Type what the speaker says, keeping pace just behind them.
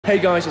Hey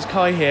guys, it's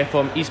Kai here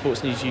from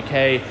Esports News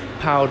UK,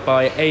 powered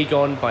by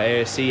AGON, by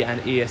AOC and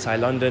ESI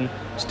London.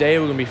 Today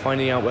we're going to be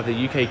finding out whether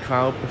the UK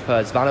crowd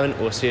prefers Valorant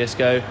or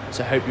CSGO,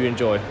 so hope you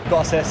enjoy.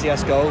 Gotta say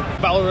CSGO.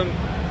 Valorant.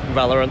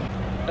 Valorant.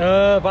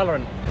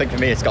 Valorant. I think for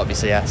me it's got to be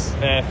CS.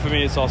 For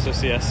me it's also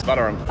CS.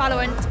 Valorant.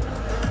 Valorant.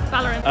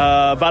 Valorant.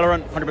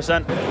 Valorant,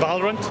 100%.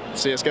 Valorant.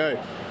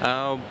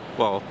 CSGO.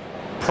 Well,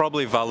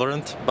 probably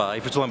Valorant, but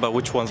if you're talking about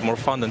which one's more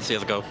fun than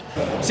CSGO.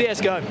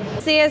 CSGO.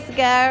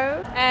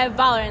 CSGO.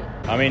 Valorant.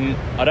 I mean,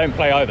 I don't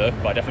play either,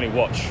 but I definitely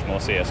watch more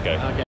CSGO.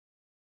 Okay.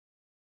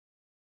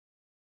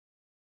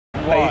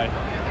 Why?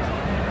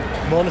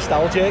 More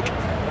nostalgic.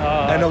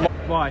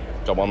 Why?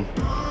 Come on.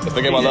 It's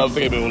the game I love,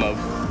 the game we all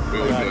love. We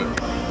always do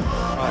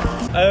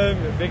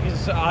it.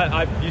 Because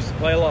I used to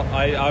play a lot.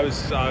 I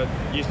used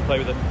to play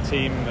with a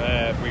team.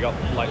 We got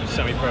like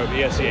semi-pro,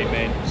 ESEA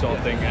main sort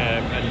of thing,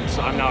 and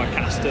so I'm now a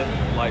caster,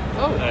 like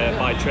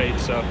by trade.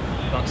 So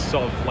that's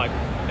sort of like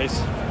it's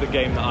the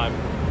game that I'm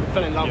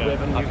Fell in love with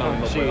and I fell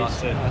in love with.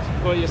 That's it.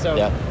 What yourself?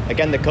 Yeah.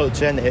 Again, the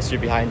culture and the history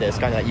behind it, it's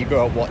kind of like you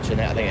grow up watching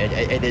it. I think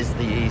it is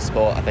the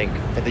e-sport, I think,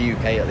 for the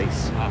UK at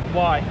least.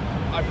 Why?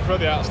 I prefer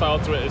the art style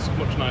to it, it's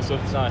much nicer.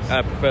 It's nice.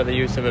 I prefer the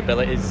use of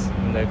abilities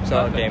and the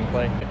sort of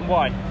gameplay.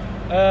 Why?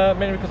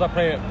 Mainly because I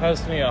play it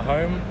personally at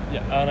home,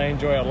 and I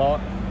enjoy it a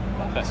lot.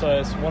 So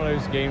it's one of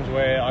those games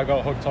where I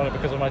got hooked on it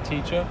because of my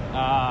teacher.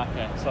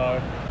 Okay. So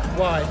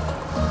why?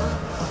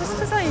 Just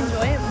because I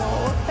enjoy it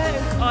more.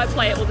 I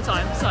play it all the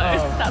time, so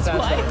that's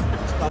why.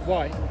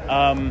 Why?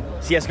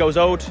 CSGO's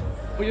old.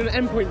 Well, you're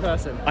an Endpoint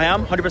person. I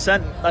am,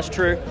 100%. That's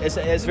true.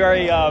 It's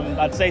very,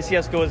 I'd say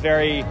CSGO is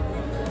very,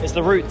 it's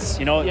the roots,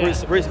 you know,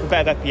 roots of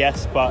competitive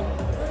FPS, but,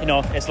 you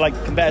know, it's like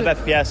competitive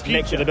FPS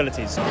mixed with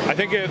abilities. I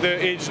think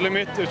the age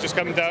limit has just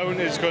come down,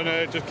 it's going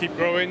to just keep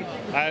growing,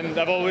 and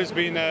I've always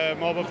been a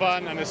MOBA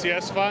fan and a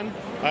CS fan,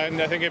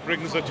 and I think it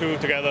brings the two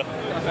together.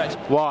 Perfect.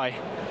 Why?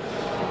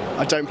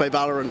 I don't play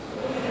Valorant.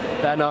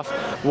 Fair enough.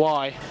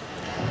 Why?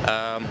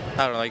 I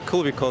don't know,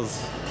 cool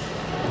because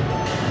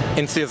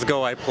in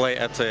CSGO I play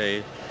at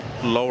a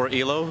lower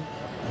elo,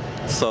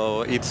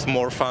 so it's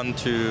more fun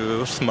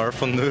to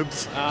smurf on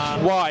noobs.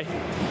 Why?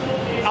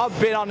 I've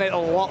been on it a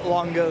lot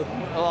longer.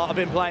 I've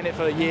been playing it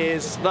for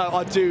years. No,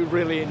 I do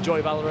really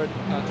enjoy Valorant.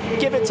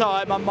 Give it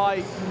time, it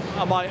might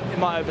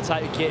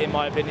overtake it in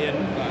my opinion.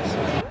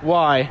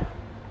 Why?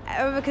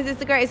 Because it's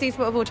the greatest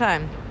esport of all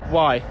time.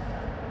 Why?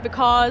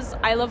 Because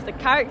I love the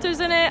characters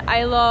in it,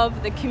 I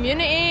love the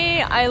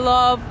community, I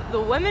love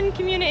the women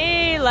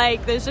community,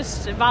 like there's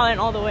just Valorant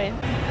all the way.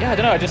 Yeah, I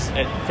don't know,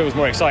 it feels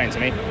more exciting to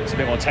me. It's a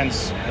bit more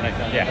tense, and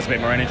it has a bit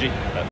more energy.